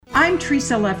I'm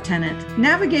Tresa Lieutenant.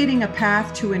 Navigating a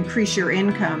path to increase your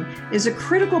income is a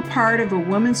critical part of a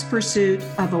woman's pursuit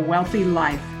of a wealthy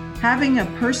life. Having a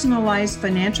personalized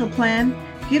financial plan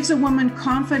gives a woman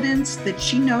confidence that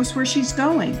she knows where she's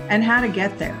going and how to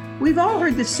get there. We've all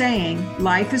heard the saying,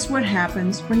 life is what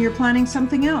happens when you're planning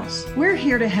something else. We're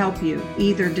here to help you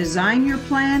either design your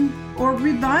plan or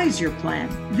revise your plan.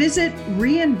 Visit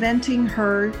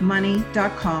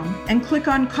reinventinghermoney.com and click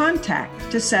on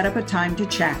Contact to set up a time to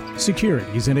chat.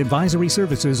 Securities and advisory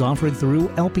services offered through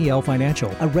LPL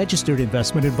Financial, a registered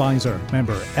investment advisor.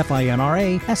 Member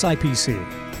FINRA SIPC.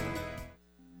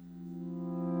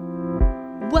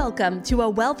 Welcome to A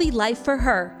Wealthy Life for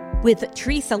Her with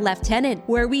Tresa Lieutenant,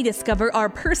 where we discover our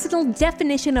personal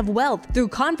definition of wealth through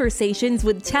conversations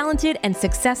with talented and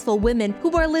successful women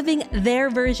who are living their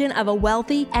version of a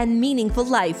wealthy and meaningful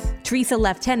life. Tresa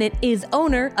Lieutenant is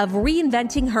owner of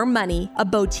Reinventing Her Money, a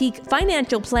boutique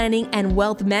financial planning and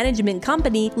wealth management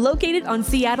company located on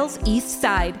Seattle's East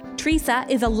Side. Tresa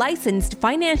is a licensed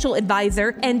financial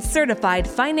advisor and certified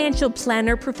financial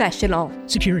planner professional.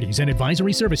 Securities and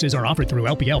advisory services are offered through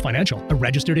LPL Financial, a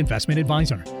registered investment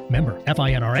advisor. Member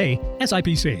FINRA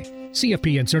SIPC.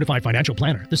 CFP and Certified Financial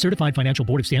Planner. The Certified Financial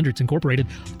Board of Standards Incorporated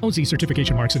owns these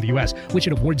certification marks in the U.S., which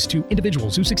it awards to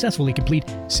individuals who successfully complete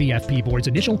CFP Board's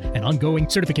initial and ongoing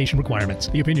certification requirements.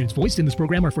 The opinions voiced in this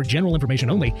program are for general information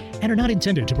only and are not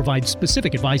intended to provide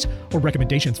specific advice or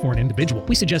recommendations for an individual.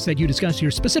 We suggest that you discuss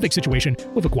your specific situation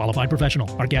with a qualified professional.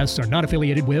 Our guests are not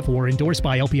affiliated with or endorsed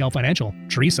by LPL Financial,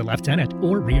 Tresa Lieutenant,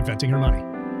 or Reinventing Her Money.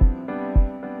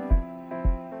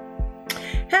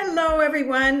 Hello,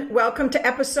 everyone. Welcome to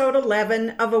episode 11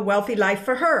 of A Wealthy Life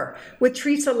for Her with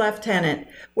Tresa Lieutenant,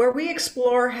 where we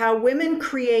explore how women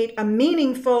create a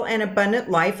meaningful and abundant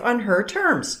life on her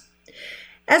terms.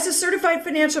 As a certified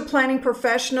financial planning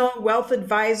professional, wealth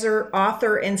advisor,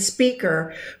 author, and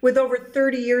speaker with over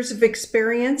 30 years of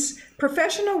experience,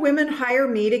 professional women hire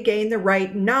me to gain the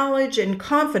right knowledge and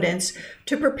confidence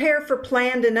to prepare for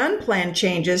planned and unplanned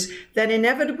changes that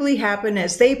inevitably happen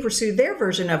as they pursue their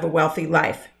version of a wealthy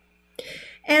life.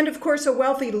 And of course, a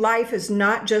wealthy life is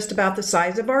not just about the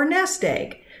size of our nest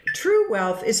egg. True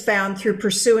wealth is found through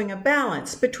pursuing a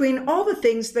balance between all the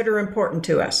things that are important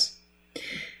to us.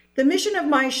 The mission of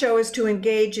my show is to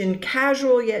engage in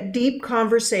casual yet deep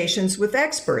conversations with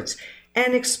experts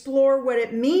and explore what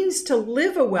it means to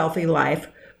live a wealthy life,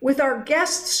 with our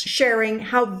guests sharing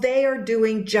how they are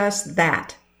doing just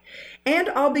that. And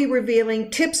I'll be revealing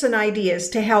tips and ideas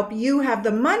to help you have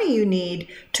the money you need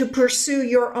to pursue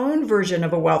your own version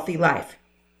of a wealthy life.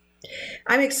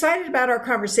 I'm excited about our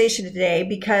conversation today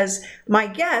because my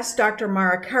guest, Dr.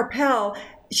 Karpel,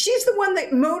 she's the one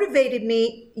that motivated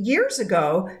me years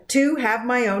ago to have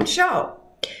my own show.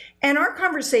 And our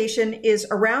conversation is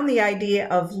around the idea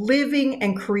of living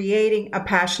and creating a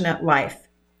passionate life.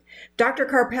 Dr.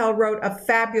 Karpel wrote a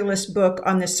fabulous book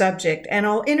on the subject, and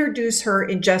I'll introduce her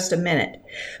in just a minute.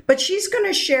 But she's going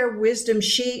to share wisdom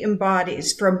she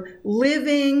embodies from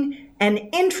living an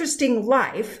interesting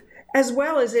life, as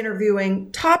well as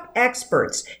interviewing top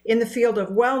experts in the field of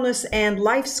wellness and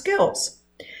life skills.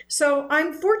 So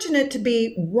I'm fortunate to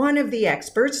be one of the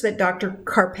experts that Dr.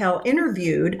 Karpel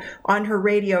interviewed on her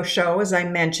radio show, as I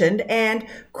mentioned, and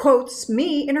quotes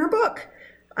me in her book.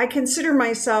 I consider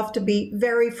myself to be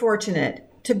very fortunate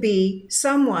to be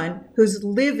someone who's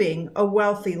living a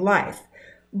wealthy life.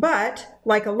 But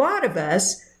like a lot of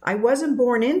us, I wasn't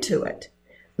born into it.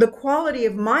 The quality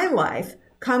of my life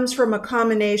comes from a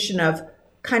combination of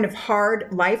kind of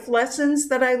hard life lessons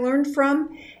that I learned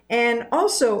from, and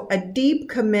also a deep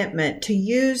commitment to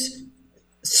use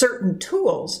certain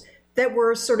tools that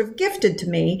were sort of gifted to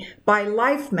me by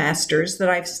life masters that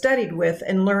I've studied with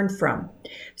and learned from.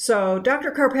 So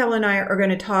Dr. Karpel and I are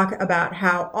going to talk about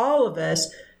how all of us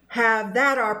have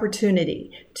that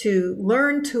opportunity to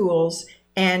learn tools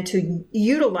and to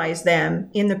utilize them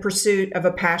in the pursuit of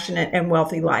a passionate and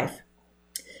wealthy life.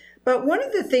 But one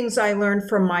of the things I learned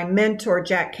from my mentor,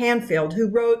 Jack Canfield, who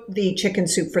wrote the Chicken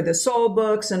Soup for the Soul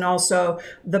books and also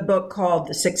the book called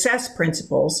The Success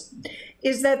Principles,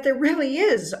 is that there really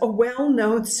is a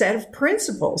well-known set of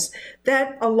principles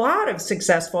that a lot of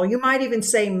successful, you might even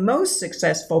say most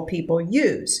successful people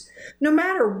use, no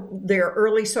matter their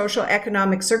early social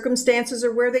economic circumstances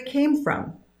or where they came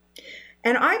from.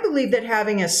 And I believe that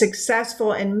having a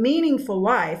successful and meaningful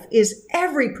life is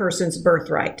every person's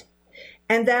birthright,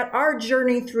 and that our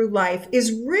journey through life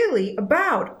is really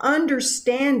about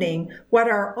understanding what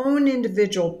our own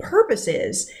individual purpose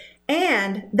is,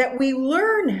 and that we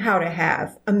learn how to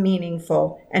have a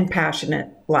meaningful and passionate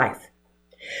life.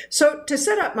 So to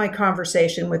set up my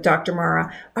conversation with Dr.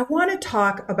 Mara, I want to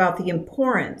talk about the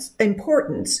importance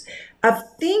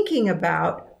of thinking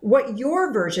about what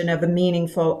your version of a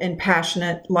meaningful and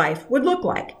passionate life would look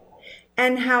like,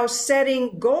 and how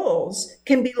setting goals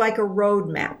can be like a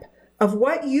roadmap of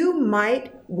what you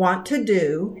might want to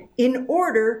do in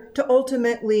order to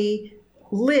ultimately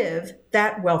live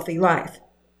that wealthy life.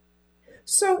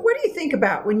 So what do you think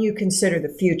about when you consider the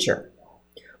future?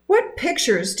 What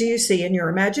pictures do you see in your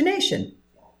imagination?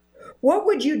 What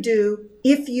would you do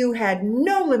if you had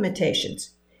no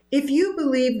limitations? If you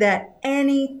believed that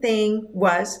anything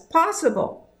was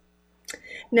possible?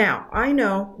 Now, I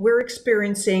know we're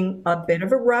experiencing a bit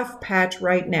of a rough patch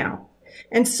right now,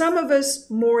 and some of us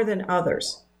more than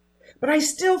others. But I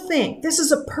still think this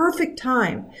is a perfect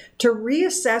time to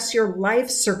reassess your life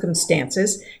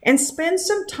circumstances and spend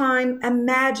some time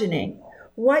imagining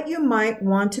what you might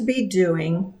want to be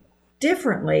doing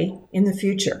differently in the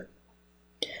future.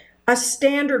 A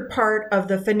standard part of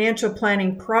the financial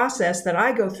planning process that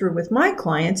I go through with my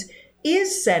clients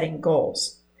is setting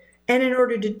goals. And in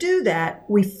order to do that,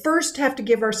 we first have to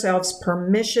give ourselves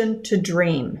permission to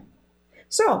dream.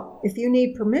 So if you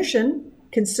need permission,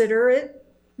 consider it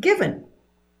given.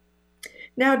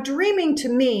 Now, dreaming to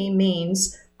me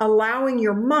means allowing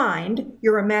your mind,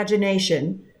 your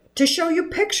imagination, to show you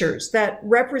pictures that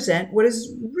represent what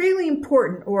is really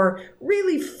important or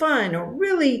really fun or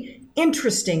really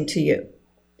interesting to you.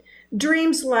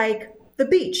 Dreams like the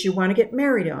beach you want to get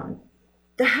married on,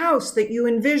 the house that you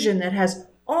envision that has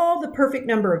all the perfect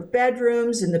number of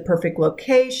bedrooms in the perfect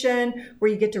location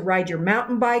where you get to ride your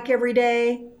mountain bike every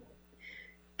day,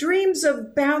 dreams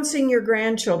of bouncing your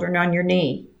grandchildren on your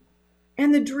knee,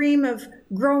 and the dream of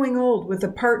growing old with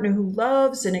a partner who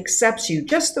loves and accepts you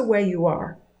just the way you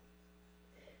are.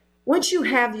 Once you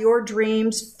have your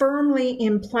dreams firmly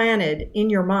implanted in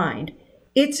your mind,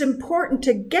 it's important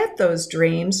to get those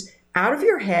dreams out of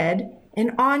your head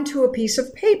and onto a piece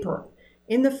of paper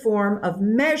in the form of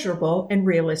measurable and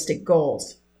realistic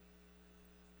goals.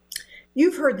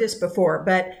 You've heard this before,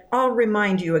 but I'll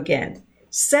remind you again.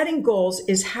 Setting goals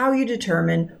is how you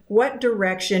determine what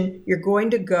direction you're going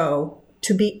to go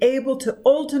to be able to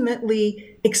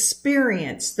ultimately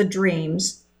experience the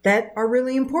dreams that are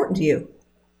really important to you.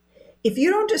 If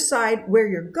you don't decide where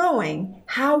you're going,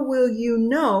 how will you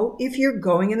know if you're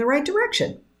going in the right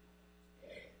direction?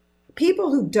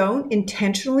 People who don't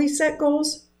intentionally set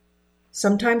goals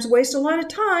sometimes waste a lot of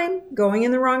time going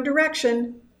in the wrong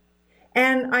direction.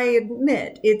 And I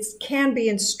admit it can be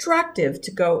instructive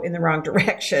to go in the wrong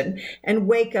direction and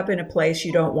wake up in a place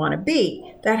you don't want to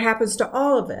be. That happens to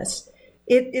all of us.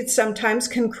 It sometimes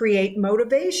can create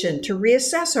motivation to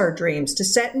reassess our dreams, to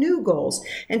set new goals,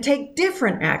 and take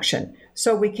different action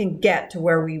so we can get to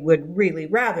where we would really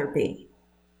rather be.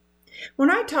 When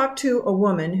I talk to a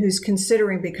woman who's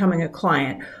considering becoming a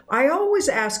client, I always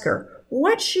ask her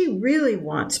what she really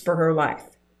wants for her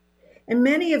life. And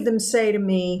many of them say to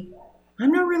me,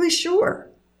 "I'm not really sure."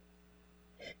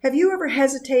 Have you ever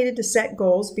hesitated to set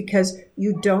goals because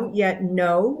you don't yet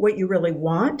know what you really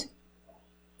want?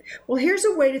 Well, here's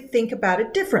a way to think about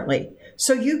it differently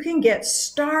so you can get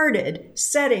started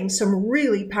setting some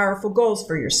really powerful goals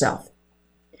for yourself.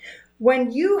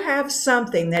 When you have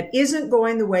something that isn't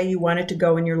going the way you want it to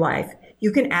go in your life,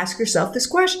 you can ask yourself this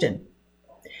question.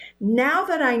 Now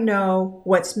that I know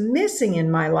what's missing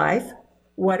in my life,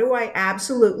 what do I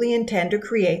absolutely intend to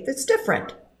create that's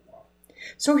different?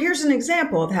 So here's an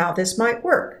example of how this might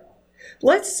work.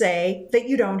 Let's say that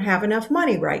you don't have enough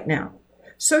money right now.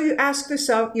 So you ask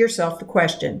yourself the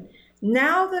question,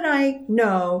 now that I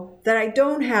know that I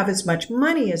don't have as much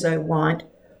money as I want,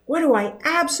 what do I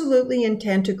absolutely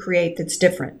intend to create that's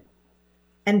different?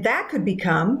 And that could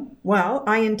become, well,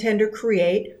 I intend to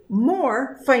create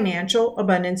more financial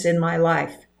abundance in my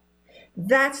life.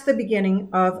 That's the beginning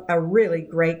of a really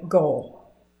great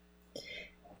goal.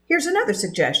 Here's another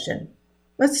suggestion.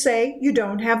 Let's say you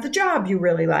don't have the job you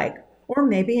really like, or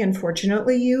maybe,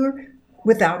 unfortunately, you're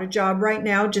without a job right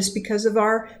now just because of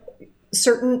our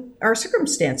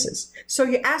circumstances. So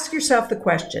you ask yourself the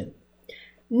question,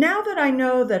 now that I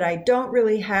know that I don't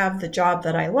really have the job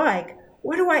that I like,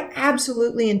 what do I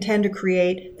absolutely intend to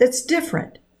create that's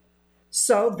different?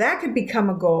 So that could become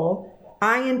a goal.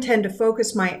 I intend to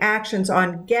focus my actions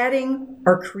on getting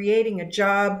or creating a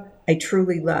job I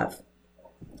truly love.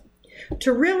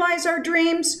 To realize our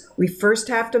dreams, we first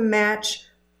have to match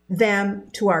them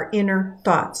to our inner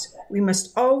thoughts. We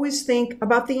must always think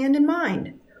about the end in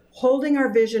mind, holding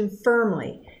our vision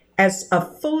firmly as a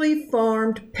fully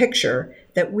formed picture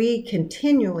that we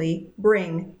continually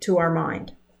bring to our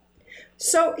mind.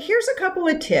 So here's a couple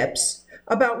of tips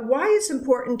about why it's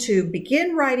important to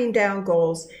begin writing down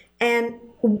goals and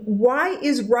why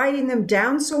is writing them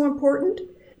down so important?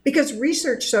 Because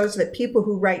research shows that people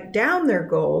who write down their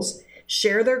goals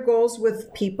share their goals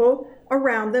with people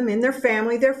around them in their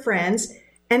family, their friends,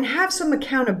 and have some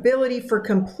accountability for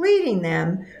completing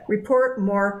them, report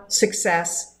more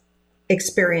success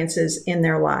experiences in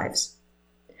their lives.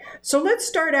 So let's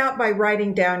start out by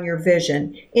writing down your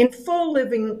vision in full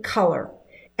living color.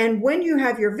 And when you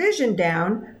have your vision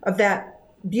down of that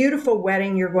beautiful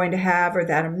wedding you're going to have or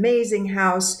that amazing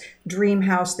house, dream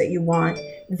house that you want,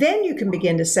 then you can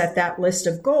begin to set that list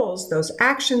of goals, those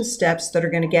action steps that are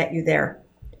going to get you there.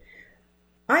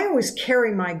 I always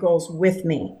carry my goals with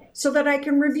me so that I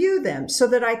can review them, so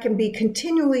that I can be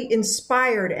continually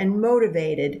inspired and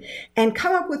motivated and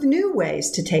come up with new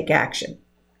ways to take action.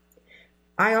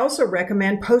 I also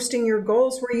recommend posting your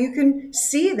goals where you can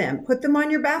see them. Put them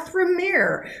on your bathroom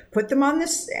mirror. Put them on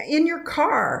in your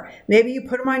car. Maybe you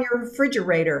put them on your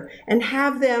refrigerator and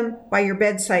have them by your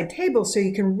bedside table so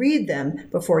you can read them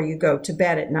before you go to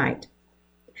bed at night.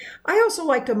 I also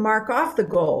like to mark off the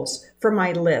goals for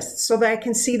my list so that I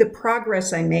can see the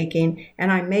progress I'm making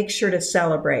and I make sure to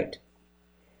celebrate.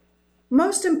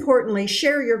 Most importantly,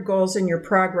 share your goals and your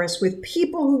progress with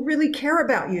people who really care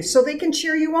about you so they can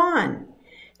cheer you on.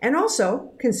 And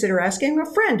also consider asking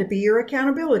a friend to be your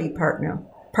accountability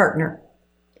partner.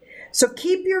 So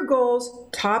keep your goals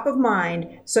top of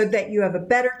mind so that you have a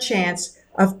better chance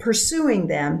of pursuing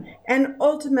them and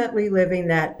ultimately living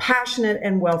that passionate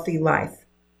and wealthy life.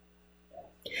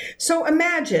 So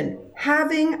imagine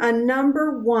having a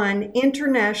 #1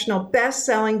 international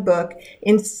best-selling book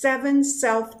in 7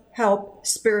 self-help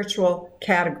spiritual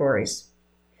categories.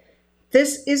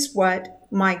 This is what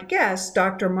my guest,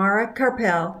 Dr. Mara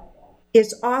Karpel,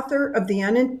 is author of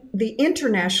the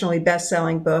internationally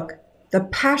best-selling book, The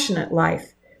Passionate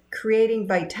Life, Creating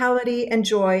Vitality and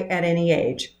Joy at Any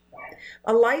Age.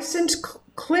 A licensed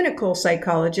clinical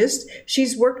psychologist,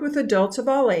 she's worked with adults of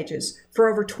all ages for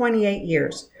over 28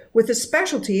 years, with a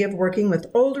specialty of working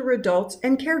with older adults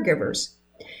and caregivers.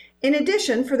 In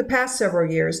addition, for the past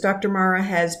several years, Dr. Mara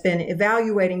has been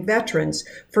evaluating veterans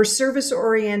for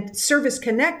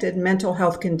service-connected mental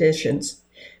health conditions.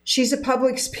 She's a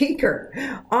public speaker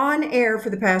on air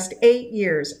for the past 8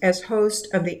 years as host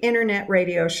of the internet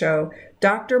radio show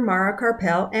Dr. Mara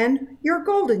Karpel and Your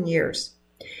Golden Years.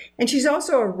 And she's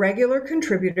also a regular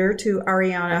contributor to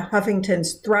Arianna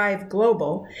Huffington's Thrive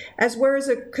Global, as well as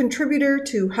a contributor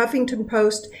to Huffington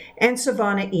Post and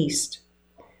Savannah East.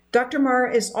 Dr.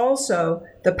 Mara is also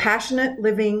the Passionate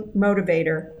Living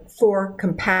Motivator for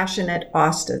Compassionate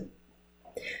Austin.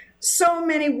 So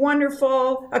many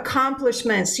wonderful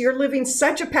accomplishments. You're living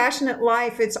such a passionate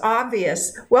life. It's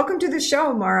obvious. Welcome to the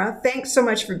show, Mara. Thanks so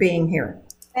much for being here.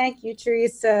 Thank you,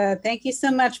 Teresa. Thank you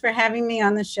so much for having me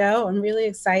on the show. I'm really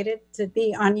excited to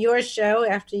be on your show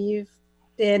after you've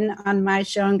been on my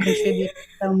show and contributed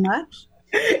so much.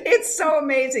 It's so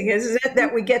amazing, isn't it,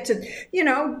 that we get to,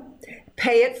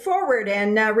 pay it forward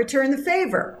and return the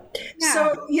favor. Yeah.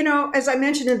 So, as I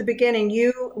mentioned in the beginning,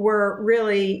 you were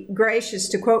really gracious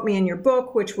to quote me in your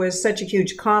book, which was such a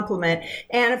huge compliment.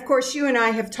 And of course, you and I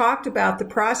have talked about the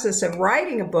process of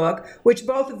writing a book, which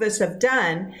both of us have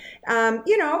done.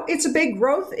 It's a big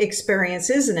growth experience,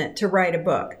 isn't it, to write a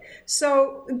book?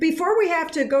 So before we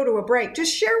have to go to a break,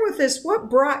 just share with us what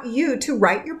brought you to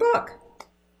write your book.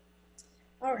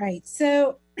 All right.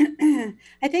 So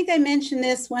I think I mentioned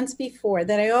this once before,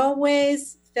 that I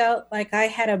always felt like I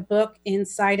had a book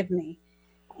inside of me.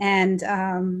 And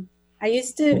I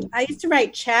used to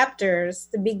write chapters,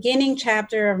 the beginning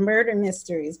chapter of murder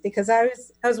mysteries, because I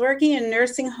was working in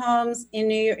nursing homes in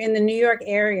the New York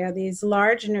area, these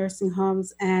large nursing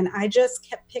homes, and I just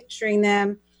kept picturing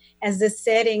them as the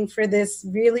setting for this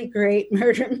really great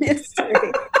murder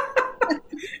mystery.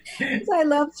 So I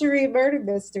love to read murder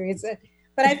mysteries.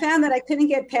 But I found that I couldn't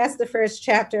get past the first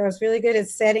chapter. I was really good at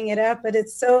setting it up, but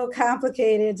it's so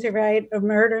complicated to write a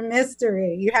murder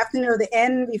mystery. You have to know the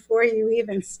end before you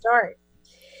even start.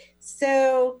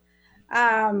 So,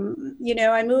 I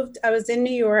was in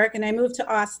New York and I moved to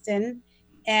Austin,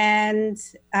 and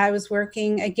I was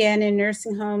working again in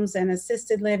nursing homes and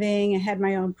assisted living. I had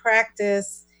my own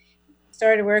practice,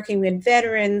 started working with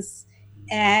veterans,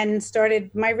 and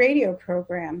started my radio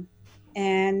program.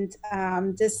 And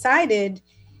decided,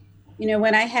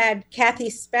 when I had Kathy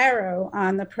Sparrow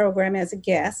on the program as a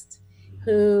guest,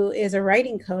 who is a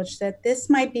writing coach, that this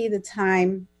might be the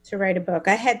time to write a book.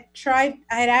 I had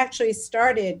actually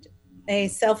started a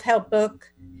self-help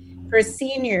book for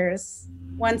seniors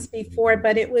once before,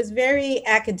 but it was very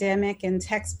academic and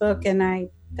textbook, and I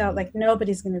felt like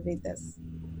nobody's going to read this.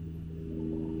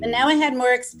 But now I had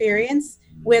more experience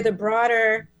with a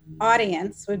broader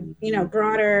audience, with,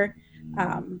 broader,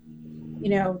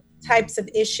 types of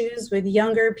issues with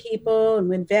younger people and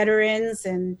with veterans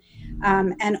and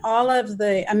all of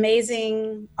the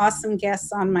amazing, awesome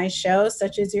guests on my show,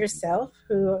 such as yourself,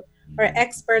 who are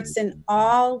experts in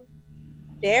all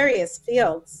various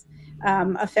fields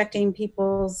affecting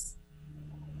people's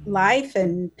life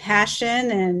and passion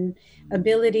and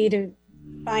ability to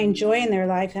find joy in their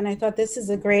life. And I thought this is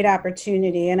a great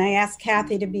opportunity. And I asked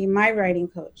Kathy to be my writing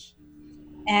coach.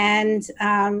 And,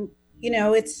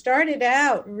 it started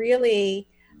out really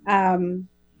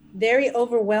very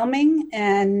overwhelming.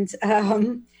 And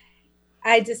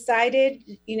I decided,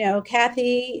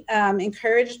 Kathy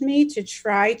encouraged me to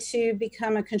try to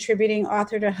become a contributing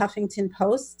author to Huffington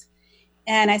Post.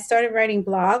 And I started writing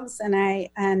blogs,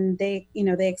 and they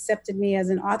accepted me as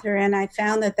an author. And I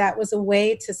found that was a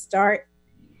way to start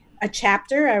a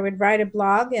chapter. I would write a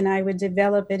blog and I would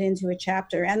develop it into a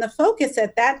chapter. And the focus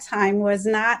at that time was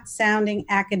not sounding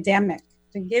academic,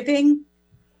 giving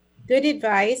good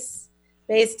advice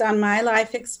based on my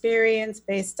life experience,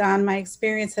 based on my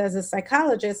experience as a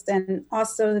psychologist, and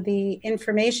also the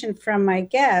information from my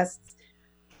guests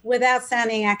without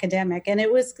sounding academic. And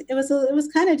it was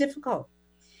kind of difficult.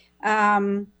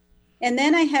 And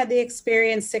then I had the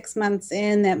experience 6 months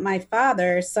in that my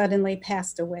father suddenly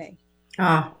passed away.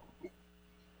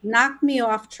 Knocked me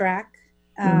off track.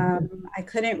 I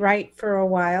couldn't write for a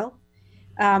while.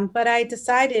 But I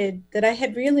decided that I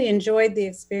had really enjoyed the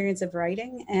experience of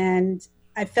writing, and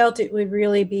I felt it would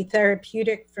really be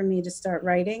therapeutic for me to start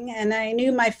writing. And I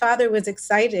knew my father was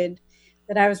excited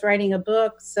that I was writing a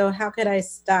book, so how could I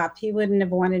stop? He wouldn't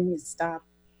have wanted me to stop.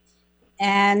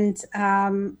 And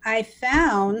I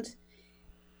found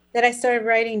that I started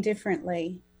writing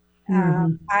differently.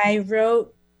 I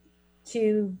wrote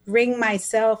to bring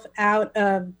myself out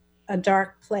of a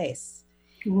dark place.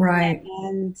 Right.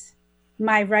 And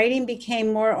my writing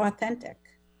became more authentic.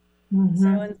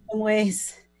 So in some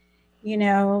ways,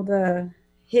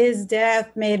 his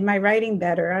death made my writing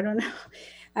better. I don't know.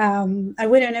 I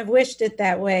wouldn't have wished it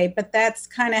that way, but that's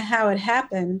kind of how it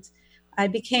happened. I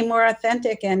became more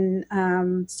authentic and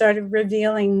started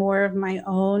revealing more of my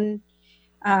own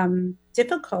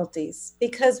difficulties,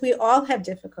 because we all have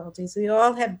difficulties. We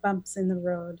all have bumps in the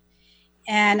road.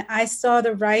 And I saw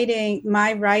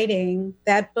my writing,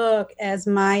 that book, as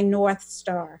my North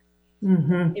Star.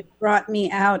 It brought me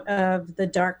out of the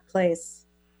dark place.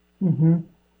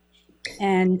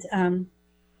 And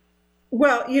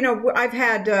well, I've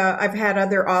had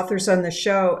other authors on the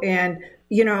show, and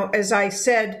as I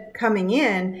said coming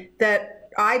in, that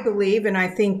I believe, and I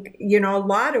think a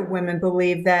lot of women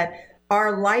believe, that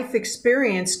our life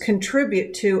experience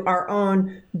contribute to our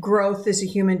own growth as a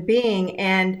human being,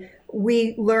 and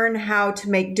we learn how to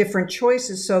make different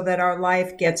choices so that our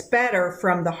life gets better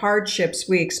from the hardships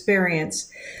we experience.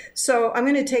 So I'm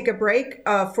going to take a break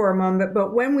for a moment,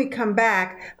 but when we come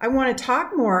back, I want to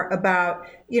talk more about,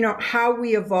 how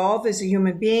we evolve as a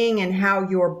human being, and how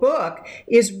your book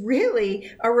is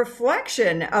really a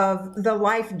reflection of the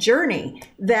life journey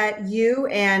that you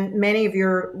and many of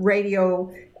your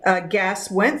radio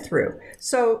guests went through.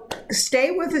 So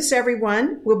stay with us,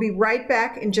 everyone. We'll be right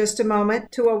back in just a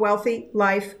moment to A Wealthy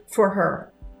Life for Her.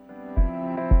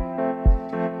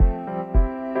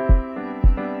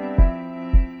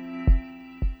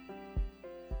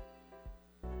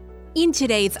 In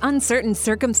today's uncertain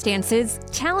circumstances,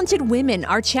 talented women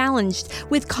are challenged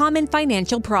with common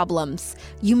financial problems.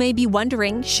 You may be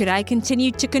wondering, should I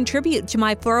continue to contribute to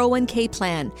my 401k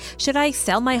plan? Should I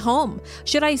sell my home?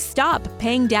 Should I stop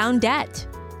paying down debt?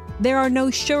 There are no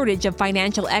shortage of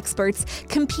financial experts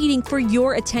competing for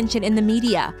your attention in the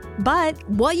media. But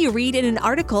what you read in an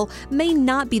article may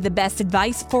not be the best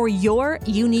advice for your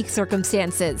unique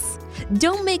circumstances.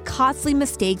 Don't make costly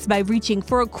mistakes by reaching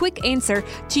for a quick answer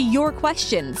to your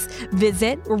questions.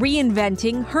 Visit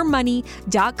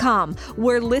reinventinghermoney.com,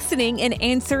 where listening and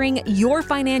answering your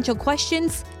financial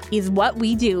questions is what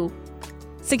we do.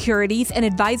 Securities and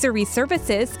advisory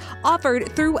services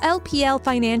offered through LPL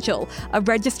Financial, a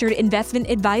registered investment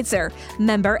advisor,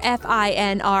 member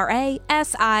FINRA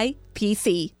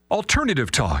SIPC. Alternative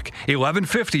Talk,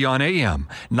 1150 on AM,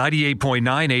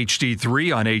 98.9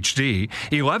 HD3 on HD,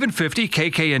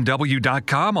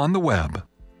 1150kknw.com on the web.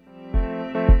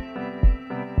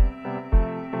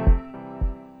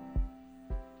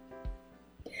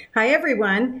 Hi,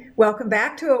 everyone. Welcome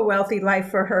back to A Wealthy Life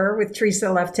for Her with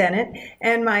Tresa Lieutenant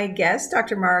and my guest,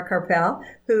 Dr. Mara Karpel,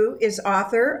 who is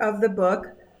author of the book,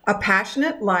 A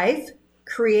Passionate Life,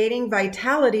 Creating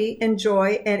Vitality and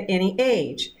Joy at Any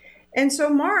Age. And so,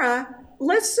 Mara,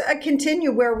 let's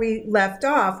continue where we left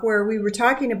off, where we were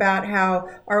talking about how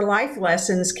our life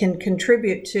lessons can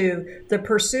contribute to the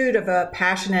pursuit of a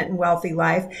passionate and wealthy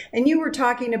life. And you were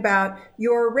talking about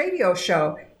your radio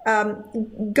show.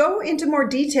 Go into more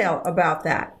detail about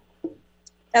that.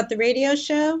 At the radio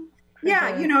show?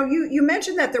 Yeah, you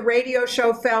mentioned that the radio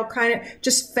show fell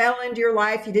into your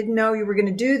life. You didn't know you were going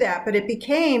to do that, but it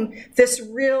became this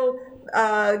real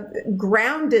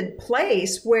grounded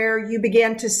place where you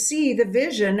began to see the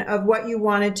vision of what you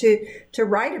wanted to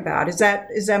write about.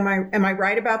 Am I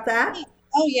right about that?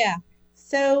 Oh yeah.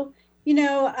 So,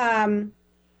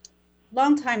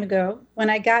 long time ago when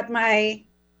I got my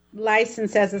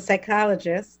license as a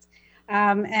psychologist,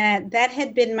 and that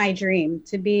had been my dream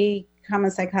to become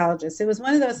a psychologist. It was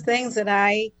one of those things that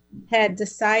I had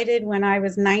decided when I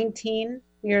was 19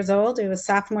 years old. It was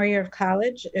sophomore year of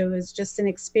college. It was just an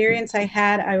experience I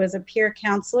had. I was a peer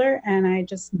counselor, and I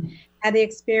just had the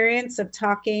experience of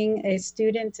talking a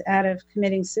student out of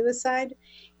committing suicide.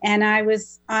 And I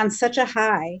was on such a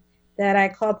high that I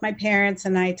called my parents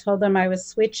and I told them I was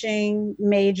switching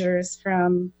majors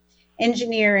from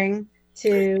engineering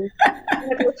to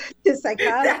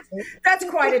psychology. That's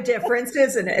quite a difference,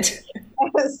 isn't it?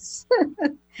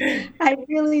 I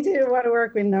really didn't want to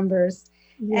work with numbers.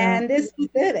 Yeah. And this was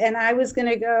it. And I was going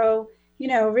to go,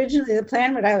 originally the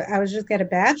plan was I was just get a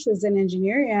bachelor's in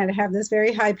engineering and I'd have this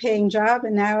very high paying job.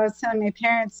 And now I was telling my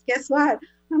parents, guess what?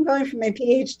 I'm going for my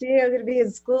PhD. I'm going to be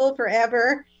in school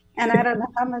forever. And I don't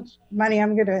know how much money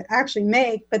I'm going to actually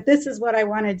make, but this is what I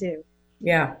want to do.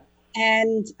 Yeah.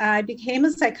 And I became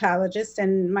a psychologist,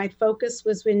 and my focus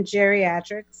was in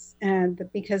geriatrics, and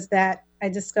because that I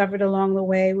discovered along the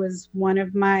way was one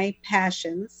of my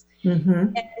passions.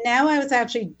 Mm-hmm. And now I was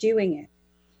actually doing it,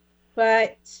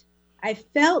 but I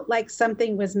felt like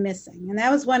something was missing. And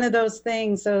that was one of those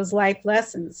things, those life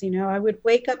lessons. I would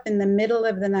wake up in the middle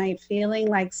of the night feeling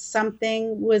like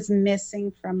something was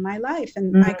missing from my life.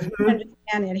 And I couldn't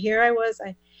understand it. Here I was,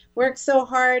 I worked so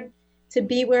hard to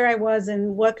be where I was,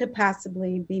 and what could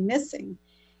possibly be missing.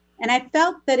 And I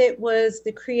felt that it was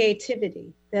the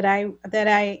creativity that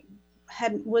I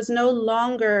was no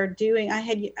longer doing.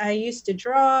 I used to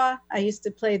draw, I used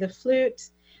to play the flute.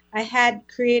 I had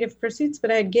creative pursuits,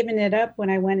 but I had given it up when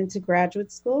I went into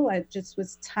graduate school. It just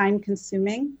was time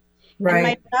consuming. Right. And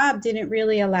my job didn't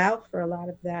really allow for a lot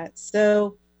of that.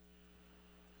 So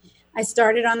I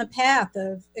started on the path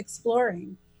of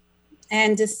exploring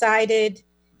and decided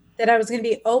that I was going to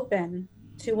be open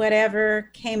to whatever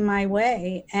came my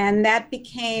way. And that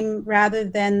became, rather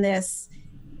than this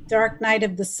dark night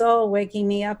of the soul waking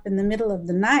me up in the middle of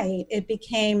the night, it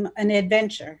became an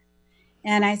adventure.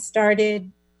 And I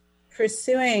started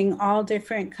pursuing all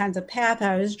different kinds of paths.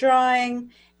 I was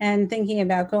drawing and thinking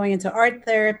about going into art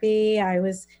therapy. I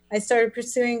started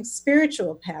pursuing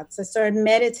spiritual paths. I started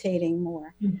meditating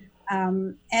more.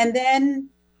 And then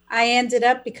I ended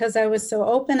up, because I was so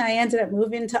open, I ended up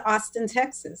moving to Austin,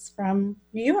 Texas from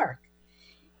New York.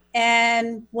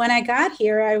 And when I got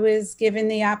here, I was given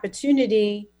the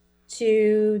opportunity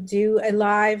to do a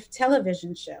live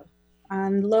television show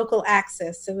on local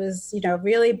access. It was,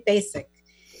 really basic.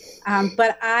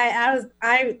 But I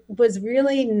was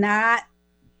really not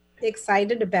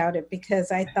excited about it because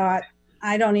I thought,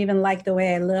 I don't even like the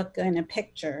way I look in a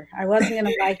picture. I wasn't going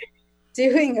to like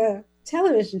doing a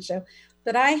television show.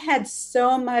 But I had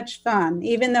so much fun,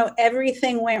 even though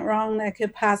everything went wrong that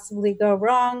could possibly go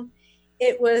wrong.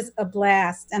 It was a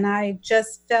blast. And I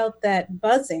just felt that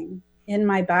buzzing in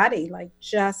my body,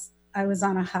 I was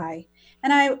on a high.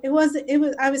 And I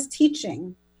was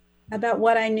teaching about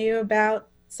what I knew about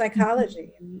psychology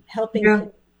and helping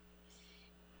people.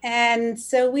 And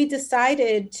so we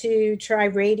decided to try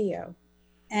radio.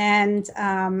 And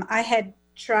I had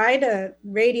tried a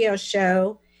radio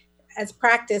show as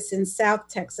practice in South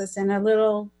Texas, in a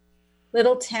little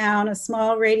town, a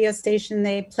small radio station.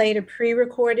 They played a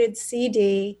pre-recorded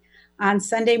CD on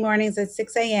Sunday mornings at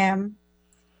 6 a.m.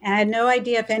 And I had no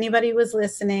idea if anybody was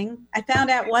listening. I found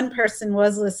out one person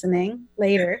was listening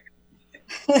later.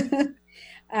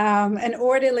 An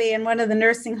orderly in one of the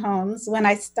nursing homes, when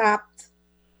I stopped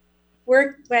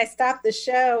the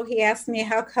show, he asked me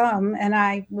how come, and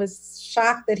I was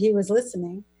shocked that he was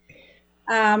listening.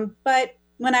 But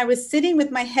when I was sitting with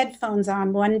my headphones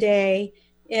on one day,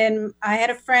 and I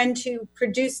had a friend who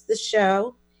produced the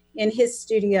show in his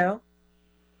studio,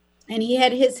 and he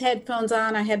had his headphones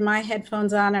on, I had my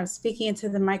headphones on, I was speaking into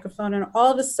the microphone, and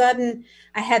all of a sudden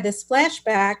I had this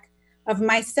flashback of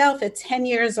myself at 10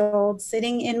 years old,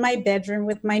 sitting in my bedroom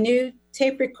with my new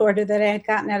tape recorder that I had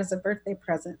gotten out as a birthday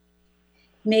present,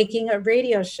 making a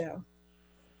radio show.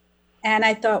 And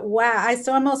I thought, wow, I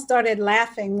almost started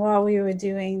laughing while we were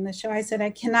doing the show. I said,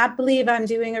 I cannot believe I'm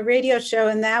doing a radio show.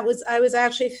 And I was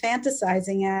actually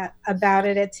fantasizing about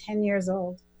it at 10 years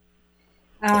old.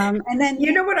 And then,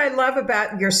 you know what I love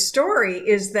about your story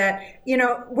is that, you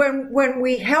know, when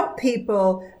we help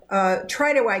people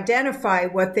try to identify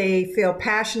what they feel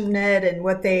passionate and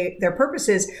what their purpose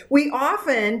is, we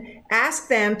often ask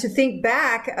them to think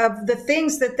back of the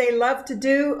things that they love to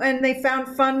do and they found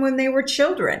fun when they were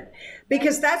children.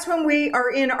 Because that's when we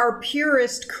are in our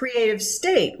purest creative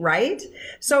state, right?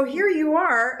 So here you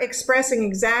are expressing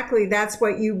exactly that's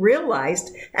what you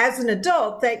realized as an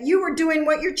adult, that you were doing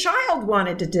what your child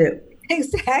wanted to do.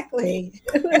 exactly.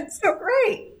 That's so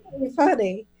great. Really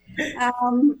funny.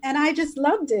 And I just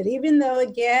loved it, even though,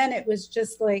 again, it was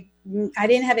just like, I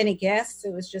didn't have any guests.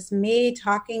 It was just me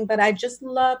talking, but I just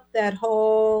loved that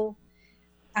whole,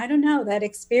 I don't know, that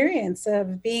experience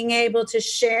of being able to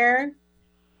share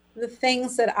the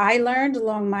things that I learned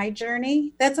along my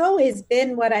journey. That's always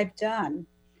been what I've done.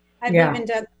 I've even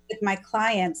done with my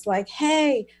clients, like,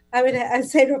 hey, I'd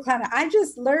say to a client, I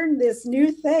just learned this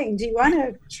new thing. Do you want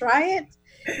to try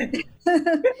it?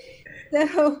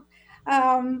 So,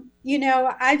 you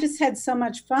know, I just had so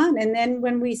much fun. And then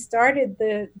when we started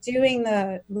doing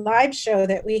the live show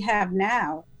that we have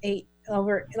now,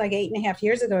 8.5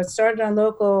 years ago, it started on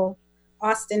local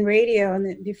Austin radio, and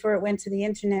then before it went to the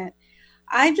internet,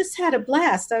 I just had a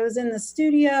blast. I was in the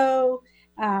studio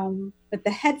with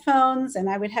the headphones, and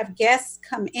I would have guests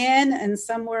come in and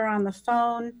some were on the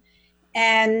phone.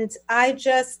 And I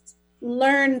just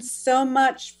learned so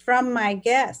much from my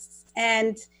guests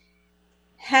and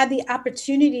had the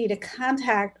opportunity to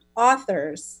contact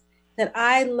authors that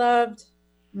I loved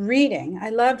reading. I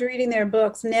loved reading their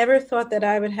books, never thought that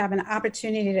I would have an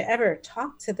opportunity to ever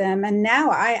talk to them. And now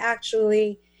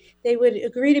they would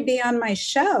agree to be on my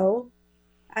show.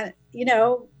 You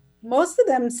know, most of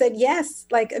them said yes,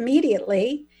 like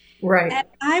immediately. Right. And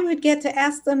I would get to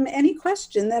ask them any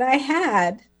question that I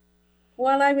had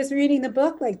while I was reading the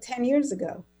book like 10 years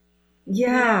ago.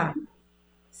 Yeah.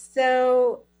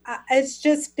 So it's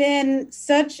just been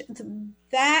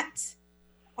that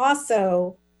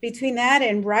also, between that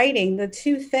and writing, the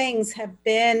two things have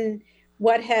been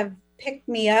what have picked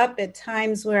me up at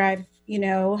times where I've, you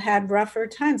know, had rougher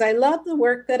times. I love the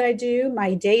work that I do,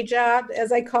 my day job,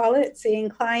 as I call it, seeing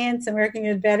clients and working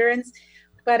with veterans.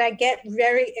 But I get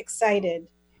very excited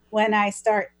when I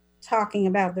start talking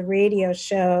about the radio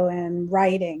show and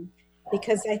writing,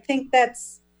 because I think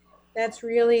that's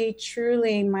really,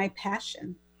 truly my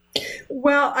passion.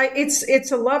 Well,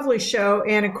 it's a lovely show.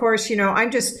 And of course, you know,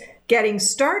 I'm just getting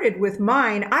started with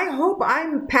mine. I hope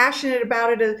I'm passionate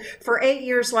about it for 8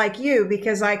 years like you,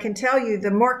 because I can tell you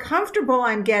the more comfortable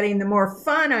I'm getting, the more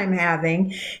fun I'm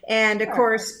having. And of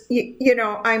course, you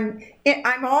know,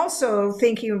 I'm also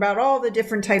thinking about all the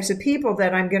different types of people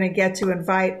that I'm going to get to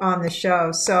invite on the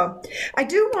show. So I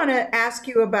do want to ask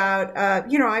you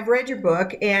about, you know, I've read your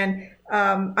book, and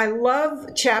I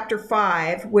love chapter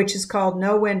 5, which is called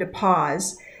Know When to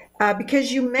Pause.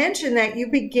 Because you mentioned that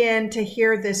you begin to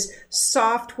hear this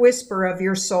soft whisper of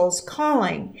your soul's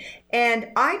calling. And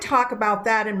I talk about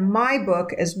that in my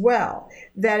book as well,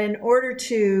 that in order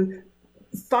to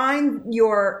find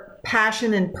your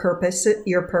passion and purpose,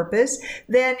 your purpose,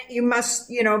 then you must,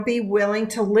 you know, be willing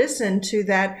to listen to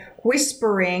that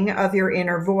whispering of your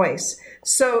inner voice.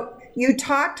 So you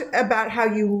talked about how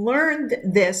you learned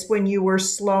this when you were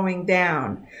slowing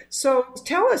down. So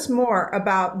tell us more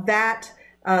about that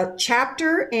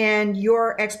chapter and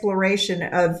your exploration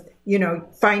of, you know,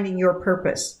 finding your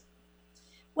purpose.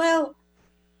 Well,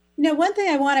 you know, one thing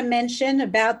I want to mention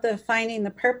about the finding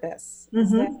the purpose is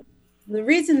that the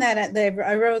reason that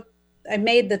I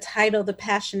made the title The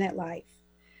Passionate Life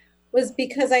was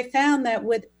because I found that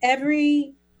with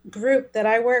every group that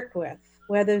I worked with,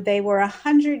 whether they were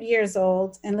 100 years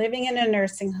old and living in a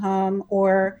nursing home,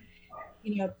 or,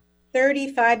 you know,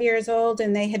 35 years old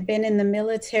and they had been in the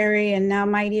military and now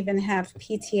might even have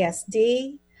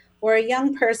PTSD, or a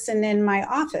young person in my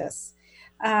office.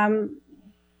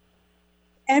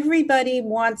 Everybody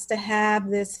wants to have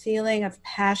this feeling of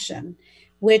passion,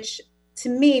 which to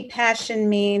me, passion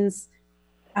means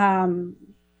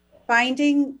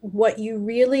finding what you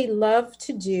really love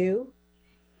to do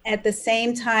at the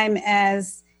same time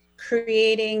as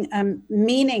creating a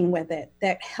meaning with it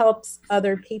that helps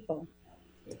other people.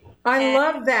 I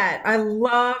love that. I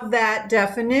love that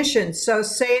definition. So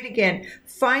say it again.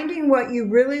 Finding what you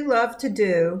really love to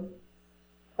do,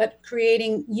 but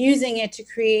using it to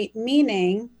create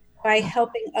meaning by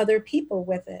helping other people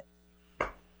with it.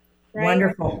 Right?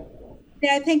 Wonderful.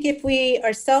 Yeah, I think if we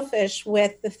are selfish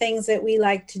with the things that we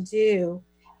like to do,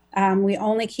 we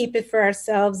only keep it for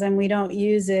ourselves and we don't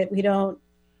use it. We don't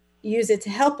use it to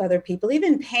help other people.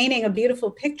 Even painting a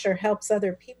beautiful picture helps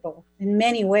other people in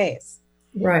many ways.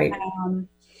 Right.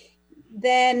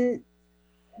 Then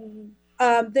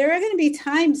there are going to be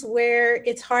times where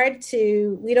it's hard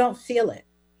we don't feel it.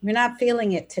 We're not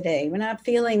feeling it today. We're not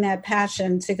feeling that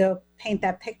passion to go paint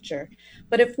that picture.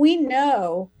 But if we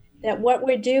know that what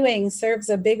we're doing serves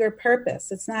a bigger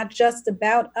purpose, it's not just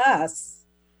about us,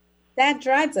 that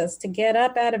drives us to get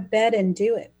up out of bed and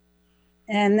do it.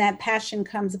 And that passion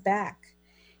comes back.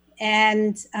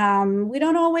 And we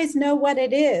don't always know what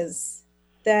it is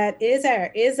that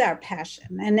is our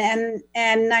passion. And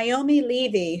Naomi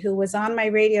Levy, who was on my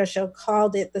radio show,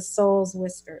 called it the soul's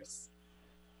whispers.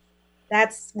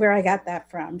 That's where I got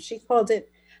that from. She called it,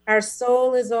 our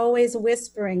soul is always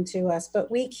whispering to us,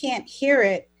 but we can't hear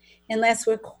it unless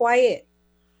we're quiet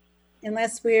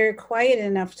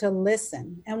enough to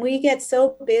listen. And we get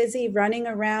so busy running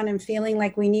around and feeling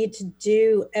like we need to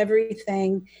do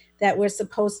everything that we're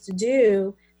supposed to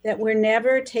do, that we're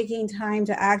never taking time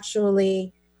to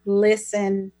actually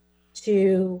listen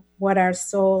to what our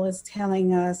soul is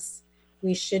telling us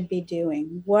we should be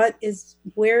doing.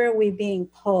 Where are we being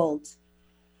pulled?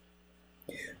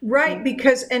 Right,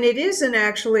 because, and it isn't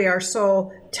actually our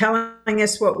soul telling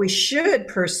us what we should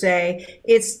per se,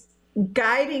 it's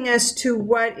guiding us to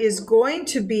what is going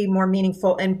to be more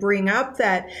meaningful and bring up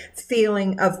that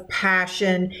feeling of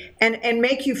passion and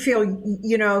make you feel,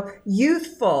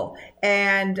 youthful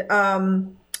and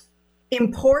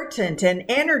important and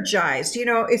energized.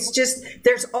 It's just,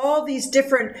 there's all these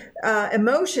different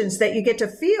emotions that you get to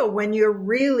feel when you're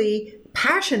really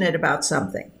passionate about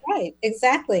something. Right,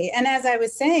 exactly. And as I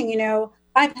was saying,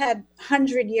 I've had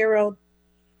 100-year-old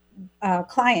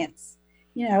clients,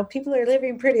 people are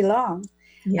living pretty long,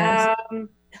 yes.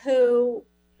 Who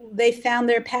they found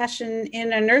their passion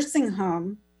in a nursing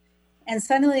home, and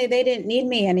suddenly they didn't need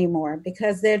me anymore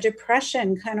because their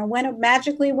depression kind of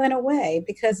magically went away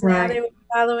because now they were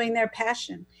following their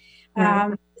passion.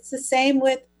 Right. It's the same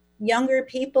with younger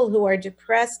people who are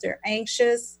depressed or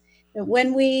anxious.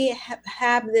 When we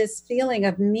have this feeling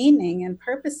of meaning and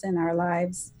purpose in our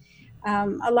lives,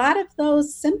 a lot of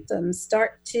those symptoms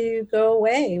start to go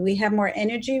away. We have more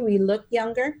energy. We look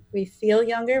younger. We feel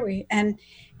younger. And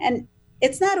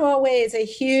it's not always a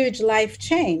huge life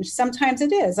change. Sometimes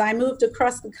it is. I moved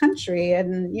across the country,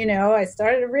 and I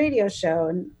started a radio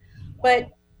show.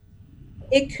 But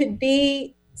it could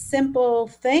be simple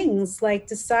things like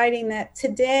deciding that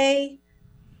today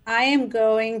I am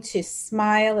going to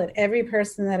smile at every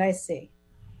person that I see.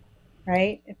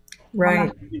 Right. Right. I'm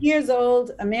 100 years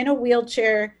old. I'm in a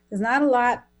wheelchair. There's not a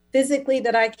lot physically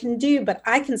that I can do, but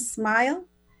I can smile.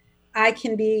 I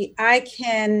can be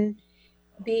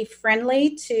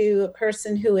friendly to a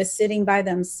person who is sitting by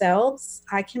themselves.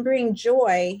 I can bring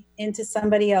joy into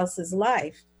somebody else's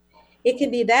life. It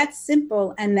can be that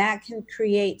simple, and that can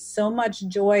create so much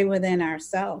joy within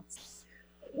ourselves.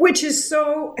 Which is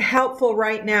so helpful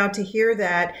right now to hear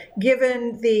that,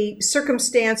 given the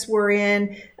circumstance we're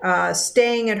in,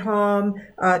 staying at home,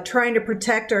 trying to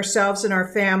protect ourselves and our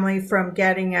family from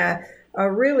getting a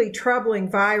really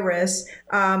troubling virus.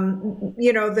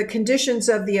 The conditions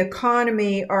of the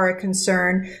economy are a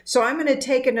concern. So I'm going to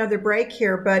take another break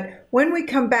here. But when we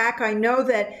come back, I know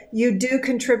that you do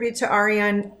contribute to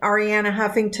Ariana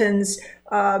Huffington's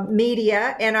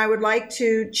media, and I would like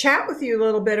to chat with you a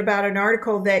little bit about an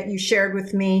article that you shared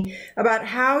with me about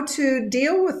how to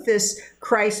deal with this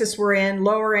crisis we're in,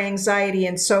 lower anxiety,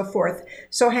 and so forth.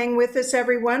 So hang with us,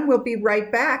 everyone. We'll be right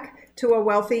back to A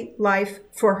Wealthy Life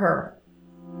for Her.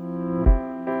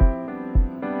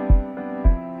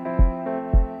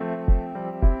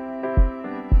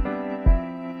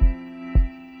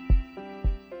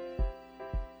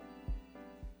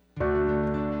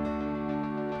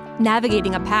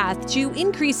 Navigating a path to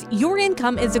increase your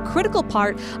income is a critical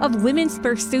part of women's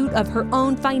pursuit of her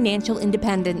own financial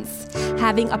independence.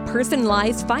 Having a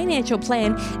personalized financial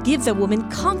plan gives a woman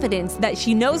confidence that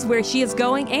she knows where she is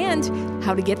going and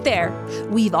how to get there.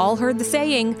 We've all heard the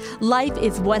saying, life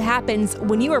is what happens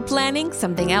when you are planning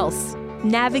something else.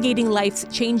 Navigating life's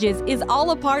changes is all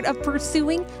a part of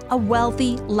pursuing a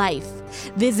wealthy life.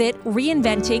 Visit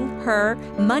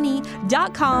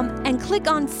reinventinghermoney.com and click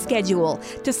on Schedule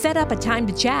to set up a time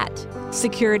to chat.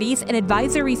 Securities and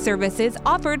advisory services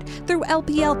offered through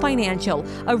LPL Financial,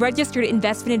 a registered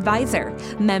investment advisor.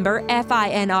 Member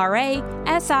FINRA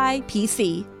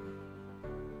SIPC.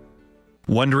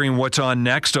 Wondering what's on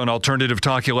next on Alternative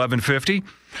Talk 1150?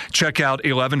 Check out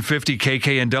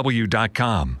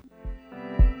 1150kknw.com.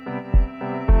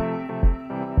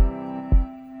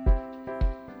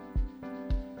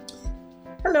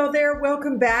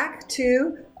 welcome back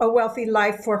to A Wealthy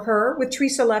Life for Her with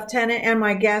Tresa Lieutenant and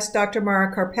my guest, Dr.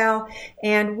 Mara Karpel.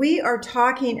 And we are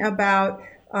talking about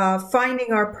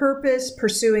finding our purpose,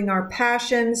 pursuing our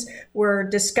passions. We're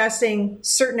discussing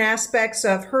certain aspects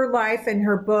of her life and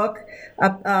her book,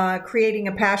 Creating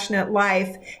a Passionate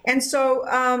Life. And so,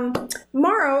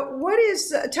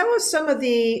 Mara, tell us some of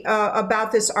the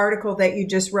about this article that you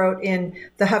just wrote in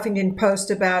the Huffington Post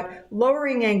about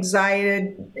lowering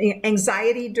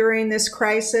anxiety during this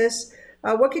crisis.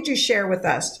 What could you share with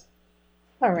us?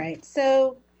 All right.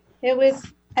 So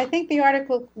I think the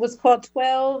article was called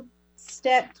 12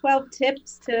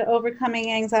 tips to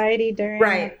overcoming anxiety during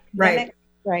right.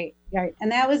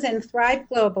 And that was in Thrive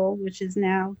Global, which is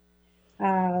now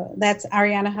that's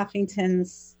Arianna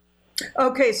Huffington's.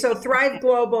 Okay, so Thrive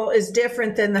Global is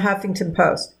different than the Huffington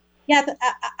Post. Yeah,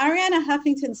 Arianna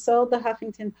Huffington sold the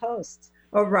Huffington Post.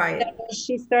 Oh, right. So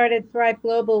she started Thrive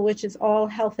Global, which is all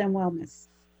health and wellness.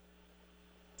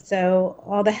 So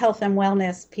all the health and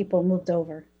wellness people moved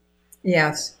over.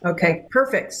 Yes. Okay,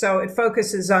 perfect. So it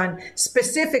focuses on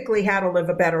specifically how to live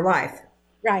a better life.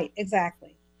 Right,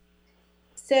 exactly.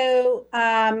 So,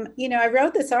 I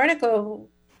wrote this article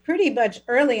pretty much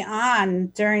early on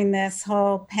during this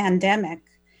whole pandemic.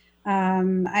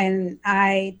 And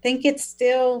I think it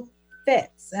still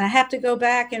fits. And I have to go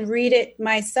back and read it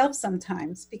myself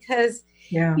sometimes because,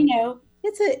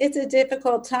 it's a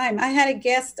difficult time. I had a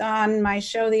guest on my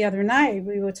show the other night.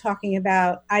 We were talking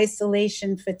about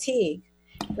isolation fatigue,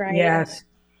 right? Yes.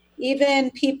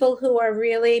 Even people who are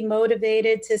really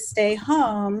motivated to stay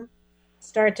home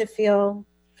start to feel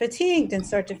fatigued and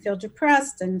start to feel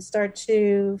depressed and start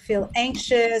to feel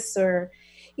anxious or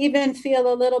even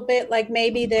feel a little bit like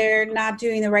maybe they're not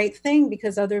doing the right thing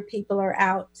because other people are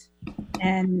out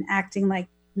and acting like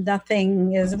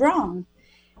nothing is wrong.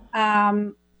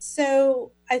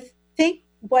 So I think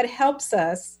what helps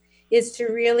us is to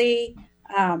really,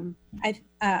 I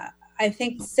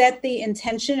think, set the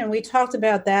intention, and we talked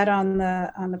about that on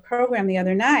the program the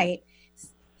other night.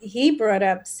 He brought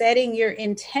up setting your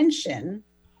intention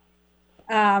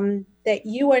that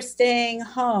you are staying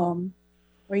home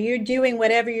or you're doing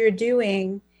whatever you're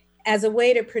doing as a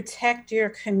way to protect your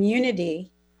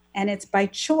community, and it's by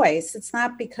choice. It's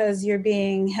not because you're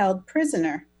being held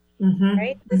prisoner. Mm-hmm.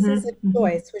 Right? This is a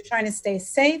choice. We're trying to stay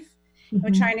safe. Mm-hmm.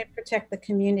 We're trying to protect the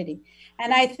community.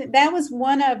 And I think that was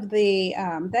one of the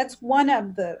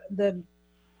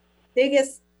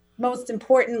biggest, most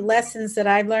important lessons that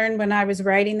I learned when I was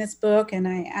writing this book. And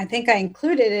I think I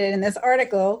included it in this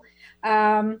article,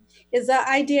 is the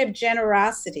idea of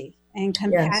generosity and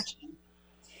compassion. Yes.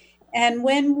 And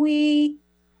when we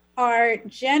are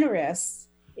generous,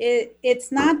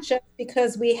 it's not just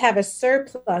because we have a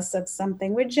surplus of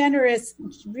something. We're generous.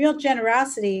 Real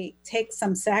generosity takes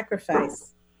some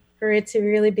sacrifice for it to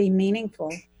really be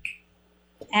meaningful.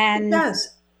 And it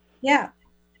does. Yeah.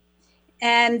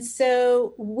 And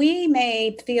so we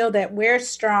may feel that we're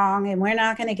strong and we're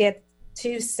not going to get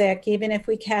too sick, even if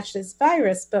we catch this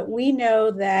virus, but we know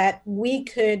that we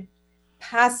could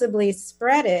possibly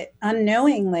spread it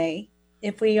unknowingly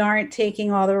if we aren't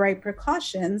taking all the right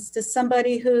precautions to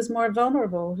somebody who's more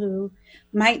vulnerable, who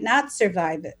might not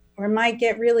survive it or might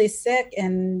get really sick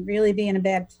and really be in a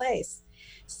bad place.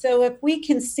 So if we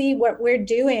can see what we're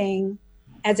doing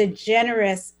as a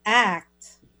generous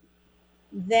act,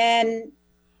 then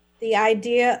the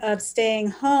idea of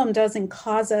staying home doesn't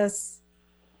cause us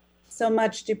so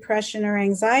much depression or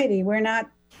anxiety. We're not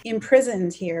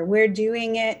imprisoned here. We're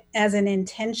doing it as an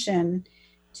intention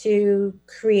to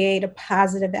create a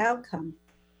positive outcome.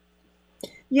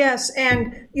 Yes.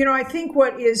 And, I think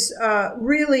what is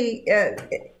really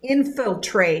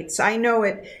infiltrates, I know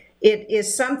it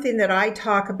is something that I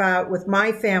talk about with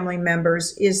my family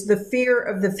members, is the fear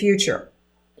of the future.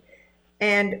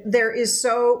 And there is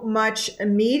so much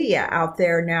media out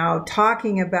there now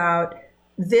talking about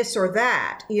this or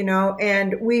that,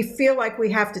 and we feel like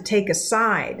we have to take a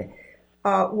side.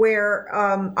 Where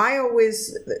I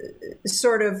always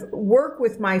sort of work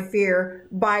with my fear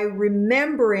by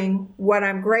remembering what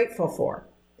I'm grateful for.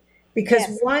 Because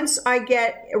yes. Once I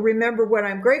remember what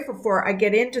I'm grateful for, I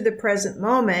get into the present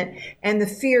moment and the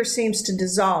fear seems to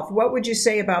dissolve. What would you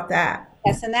say about that?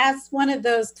 Yes, and that's one of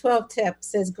those 12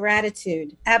 tips is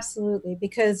gratitude. Absolutely.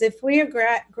 Because if we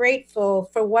are grateful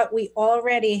for what we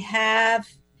already have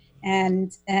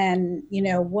and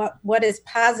what is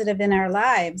positive in our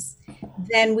lives,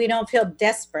 then we don't feel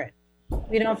desperate.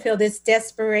 We don't feel this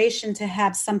desperation to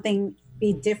have something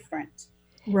be different.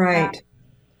 Right.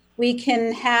 We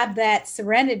can have that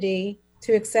serenity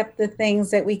to accept the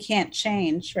things that we can't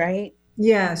change, right?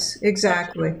 Yes,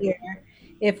 exactly.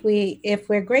 If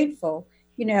we're grateful.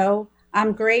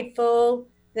 I'm grateful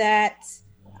that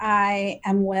I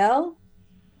am well.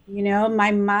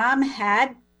 My mom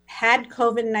had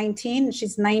COVID-19, and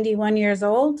she's 91 years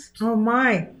old, Oh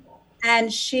my.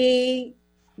 and she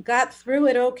got through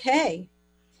it okay.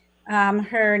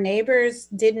 Her neighbors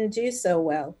didn't do so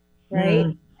well, right?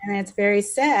 Mm. And it's very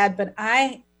sad, but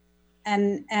and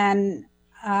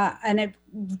it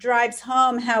drives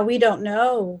home how we don't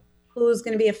know who's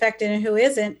going to be affected and who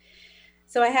isn't.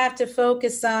 So I have to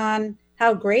focus on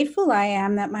how grateful I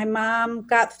am that my mom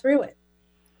got through it.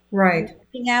 Right.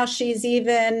 Now she's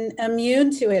even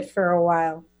immune to it for a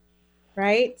while,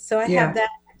 right? So I Yeah. have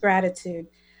that gratitude.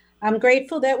 I'm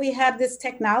grateful that we have this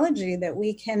technology that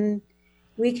we can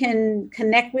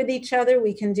connect with each other.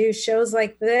 We can do shows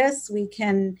like this.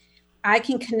 I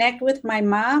can connect with my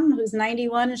mom, who's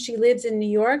 91, and she lives in New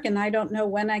York, and I don't know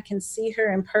when I can see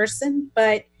her in person,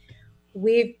 but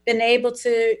we've been able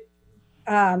to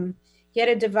get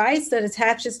a device that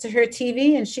attaches to her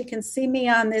TV, and she can see me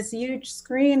on this huge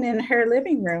screen in her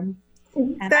living room.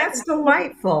 And That's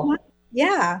delightful.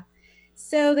 Yeah.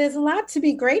 So there's a lot to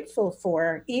be grateful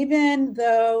for, even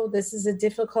though this is a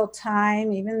difficult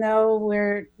time, even though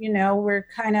we're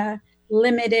kind of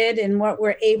limited in what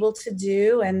we're able to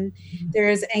do. And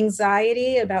there's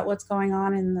anxiety about what's going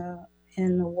on in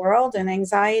the world, and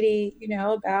anxiety,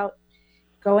 about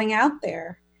going out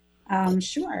there.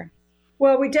 Sure.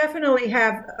 Well, we definitely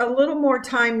have a little more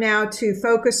time now to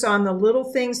focus on the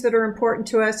little things that are important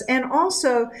to us, and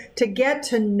also to get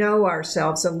to know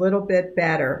ourselves a little bit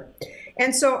better.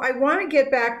 And so I want to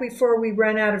get back, before we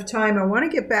run out of time, I want to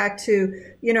get back to,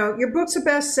 your book's a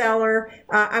bestseller.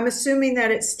 I'm assuming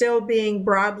that it's still being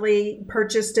broadly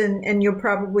purchased, and you'll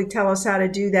probably tell us how to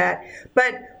do that.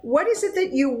 But what is it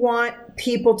that you want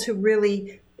people to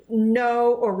really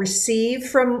know or receive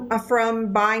from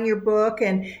buying your book?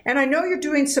 And I know you're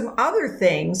doing some other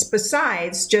things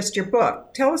besides just your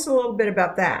book. Tell us a little bit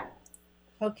about that.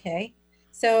 Okay.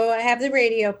 So I have the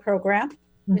radio program,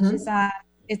 which is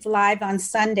it's live on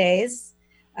Sundays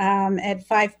at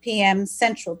 5 p.m.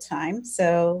 Central Time.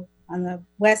 So on the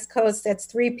West Coast, that's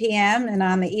 3 p.m. and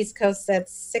on the East Coast,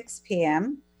 that's 6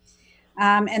 p.m.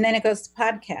 And then it goes to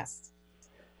podcast.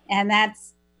 And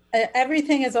that's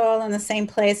everything is all in the same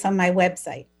place on my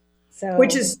website. So,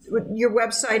 which is, your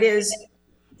website is?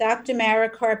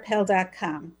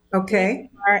 drmarakarpel.com. Okay.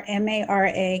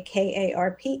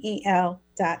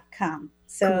 RMARAKARPEL.com.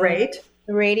 So great.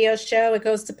 The radio show, it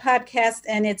goes to podcast,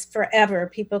 and it's forever.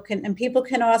 People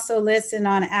can also listen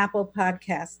on Apple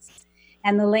Podcasts.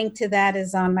 And the link to that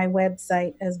is on my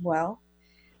website as well.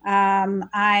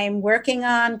 I'm working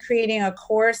on creating a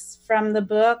course from the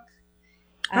book.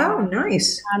 Oh,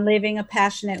 nice. On living a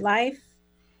passionate life.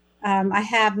 I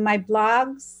have my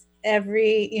blogs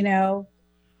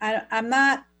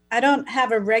I don't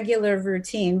have a regular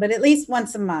routine, but at least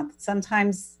once a month.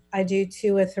 Sometimes I do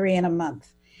 2 or 3 in a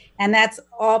month. And that's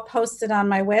all posted on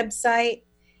my website.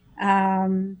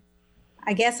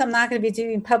 I guess I'm not going to be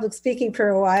doing public speaking for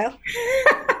a while.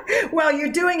 Well,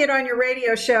 you're doing it on your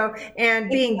radio show and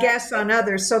being guests on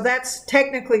others. So that's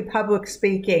technically public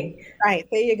speaking. Right.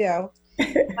 There you go.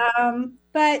 And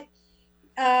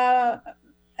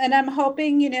I'm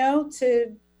hoping,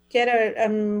 to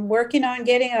I'm working on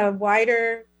getting a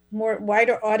wider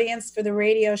audience for the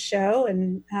radio show.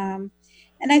 And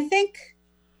I think,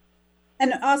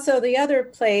 and also the other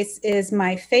place is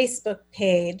my Facebook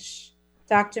page,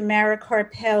 Dr. Mara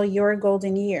Karpel, Your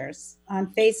Golden Years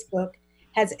on Facebook,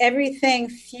 has everything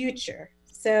future.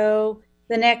 So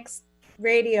the next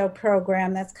radio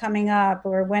program that's coming up,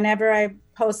 or whenever I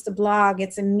post a blog,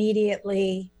 it's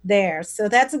immediately there. So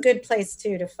that's a good place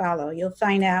too to follow. You'll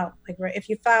find out, if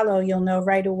you follow, you'll know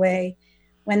right away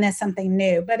when there's something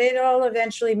new, but it all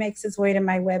eventually makes its way to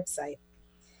my website.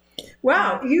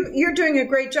 Wow, you're doing a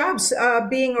great job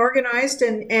being organized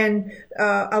and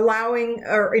allowing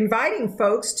or inviting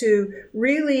folks to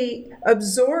really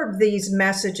absorb these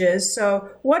messages. So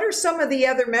what are some of the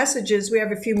other messages? We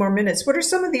have a few more minutes. What are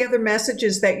some of the other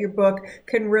messages that your book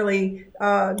can really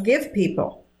give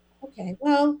people? Okay,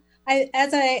 well,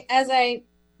 as I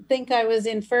think I was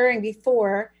inferring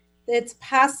before, it's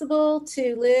possible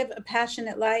to live a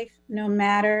passionate life no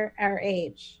matter our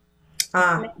age.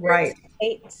 Right.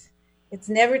 It's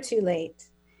never too late.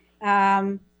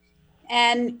 And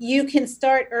you can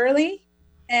start early,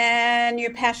 and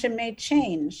your passion may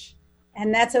change.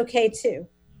 And that's okay too.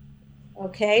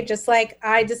 Okay, just like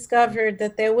I discovered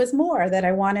that there was more that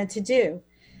I wanted to do.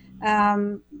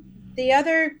 The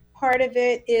other part of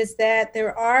it is that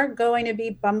there are going to be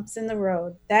bumps in the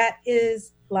road. That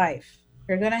is life.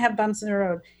 You're going to have bumps in the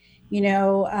road.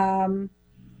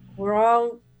 We're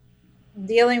all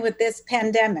dealing with this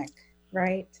pandemic,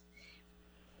 right?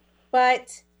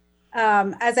 But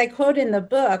as I quote in the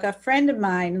book, a friend of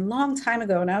mine a long time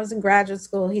ago when I was in graduate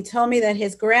school, he told me that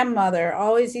his grandmother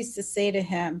always used to say to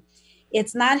him,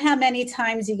 it's not how many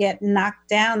times you get knocked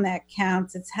down that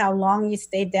counts, it's how long you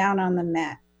stay down on the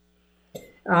mat.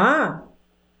 Ah.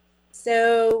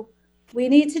 So we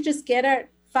need to just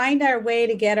find our way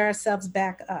to get ourselves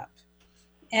back up.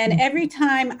 And every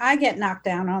time I get knocked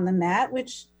down on the mat,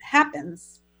 which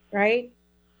happens, right?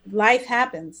 Life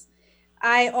happens.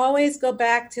 I always go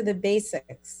back to the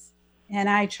basics and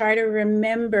I try to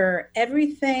remember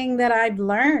everything that I've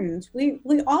learned. We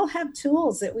all have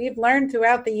tools that we've learned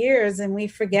throughout the years and we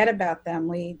forget about them.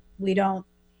 We don't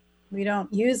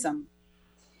use them.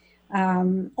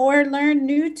 Or learn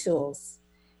new tools,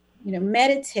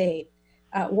 meditate,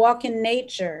 walk in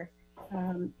nature,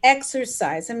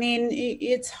 exercise. I mean,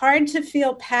 it's hard to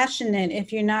feel passionate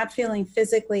if you're not feeling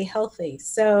physically healthy.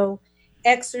 So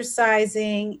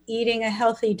exercising, eating a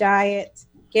healthy diet,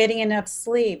 getting enough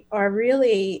sleep are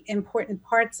really important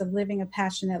parts of living a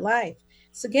passionate life.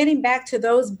 So getting back to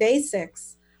those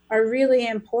basics are really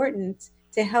important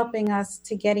to helping us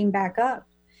to getting back up.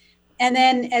 And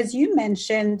then, as you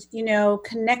mentioned,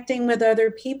 connecting with other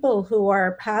people who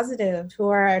are positive, who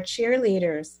are our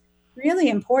cheerleaders, really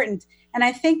important. And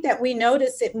I think that we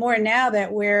notice it more now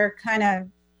that we're kind of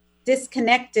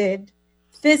disconnected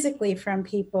physically from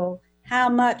people, how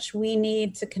much we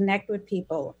need to connect with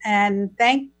people. And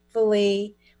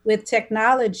thankfully, with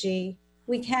technology,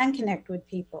 we can connect with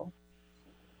people.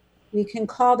 We can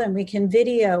call them, we can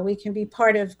video, we can be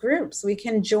part of groups, we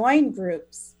can join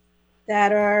groups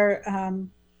that are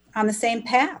on the same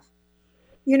path.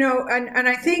 And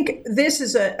I think this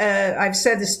is I've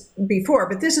said this before,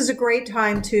 but this is a great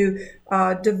time to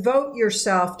devote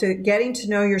yourself to getting to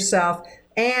know yourself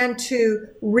and to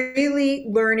really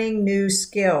learning new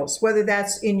skills, whether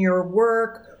that's in your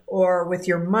work or with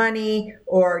your money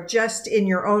or just in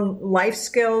your own life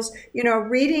skills.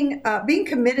 Reading, being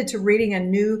committed to reading a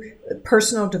new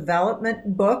personal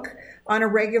development book on a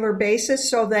regular basis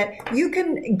so that you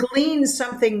can glean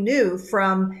something new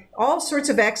from all sorts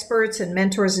of experts and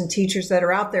mentors and teachers that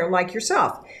are out there like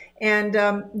yourself. And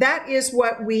that is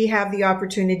what we have the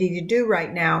opportunity to do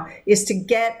right now, is to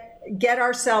get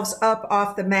ourselves up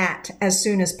off the mat as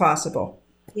soon as possible.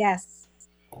 Yes.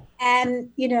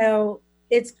 And,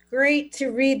 it's great to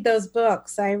read those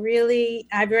books. I've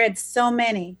read so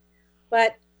many,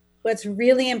 but what's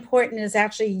really important is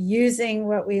actually using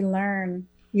what we learn.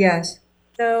 Yes.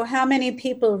 So how many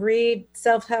people read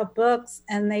self-help books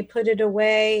and they put it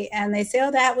away and they say,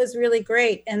 oh, that was really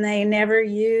great. And they never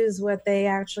use what they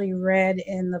actually read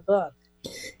in the book.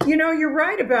 You're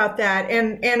right about that.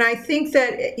 And I think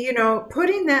that,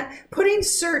 putting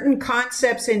certain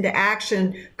concepts into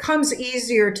action comes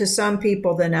easier to some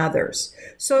people than others.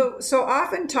 So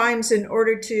oftentimes in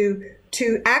order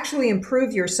to actually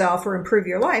improve yourself or improve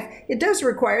your life, it does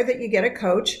require that you get a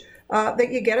coach,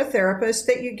 that you get a therapist,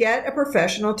 that you get a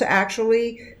professional to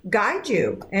actually guide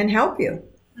you and help you.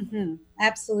 Mm-hmm.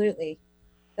 Absolutely.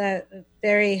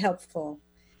 Very helpful.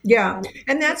 Yeah.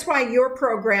 And that's why your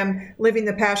program, Living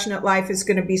the Passionate Life, is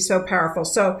going to be so powerful.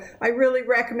 So I really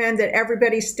recommend that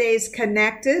everybody stays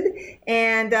connected.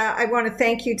 And I want to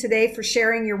thank you today for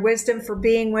sharing your wisdom, for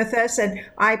being with us. And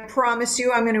I promise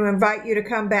you, I'm going to invite you to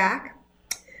come back.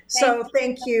 So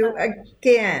thank you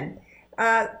again.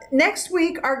 Next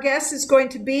week, our guest is going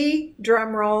to be,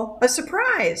 drum roll, a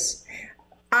surprise.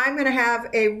 I'm going to have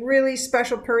a really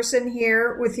special person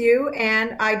here with you,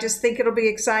 and I just think it'll be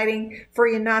exciting for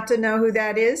you not to know who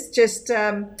that is. Just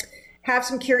have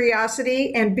some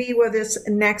curiosity and be with us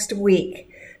next week.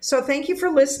 So thank you for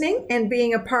listening and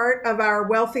being a part of our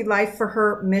Wealthy Life for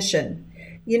Her mission.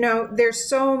 There's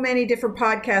so many different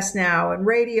podcasts now and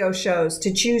radio shows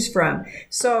to choose from.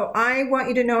 So I want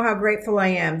you to know how grateful I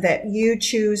am that you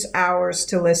choose ours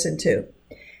to listen to.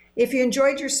 If you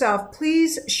enjoyed yourself,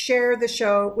 please share the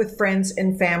show with friends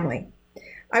and family.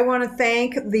 I want to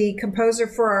thank the composer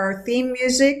for our theme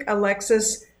music,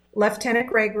 Alexis Lieutenant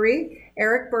Gregory,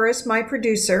 Eric Burris, my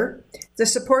producer, the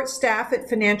support staff at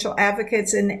Financial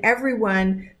Advocates, and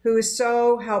everyone who is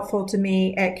so helpful to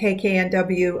me at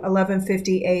KKNW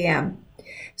 1150 AM.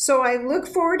 So I look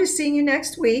forward to seeing you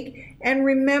next week. And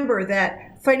remember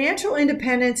that financial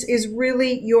independence is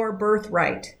really your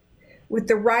birthright. With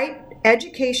the right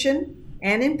education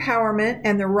and empowerment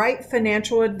and the right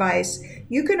financial advice,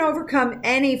 you can overcome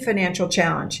any financial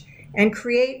challenge and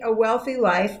create a wealthy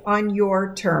life on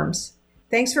your terms.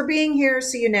 Thanks for being here.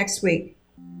 See you next week.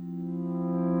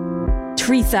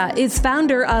 Tresa is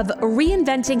founder of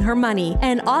Reinventing Her Money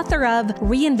and author of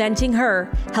Reinventing Her,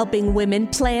 helping women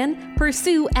plan,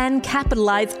 pursue, and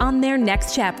capitalize on their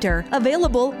next chapter.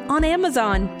 Available on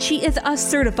Amazon. She is a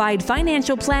certified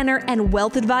financial planner and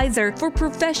wealth advisor for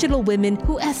professional women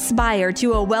who aspire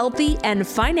to a wealthy and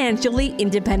financially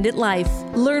independent life.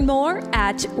 Learn more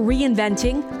at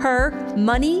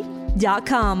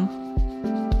reinventinghermoney.com.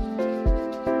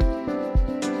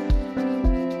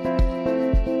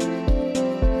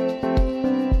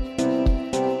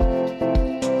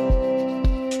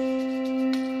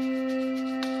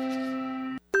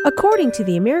 According to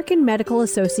the American Medical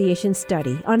Association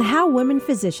study on how women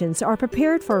physicians are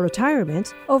prepared for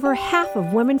retirement, over half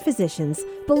of women physicians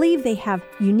believe they have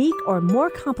unique or more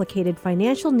complicated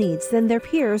financial needs than their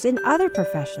peers in other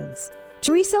professions.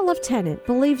 Tresa Lieutenant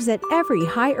believes that every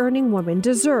high-earning woman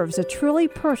deserves a truly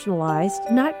personalized,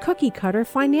 not cookie-cutter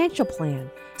financial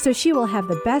plan, so she will have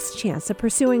the best chance of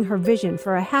pursuing her vision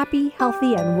for a happy,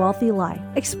 healthy, and wealthy life.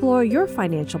 Explore your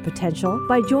financial potential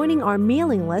by joining our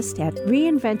mailing list at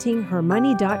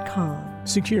reinventinghermoney.com.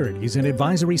 Securities and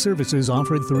advisory services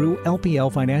offered through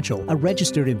LPL Financial, a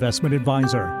registered investment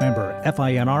advisor. Member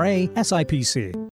FINRA SIPC.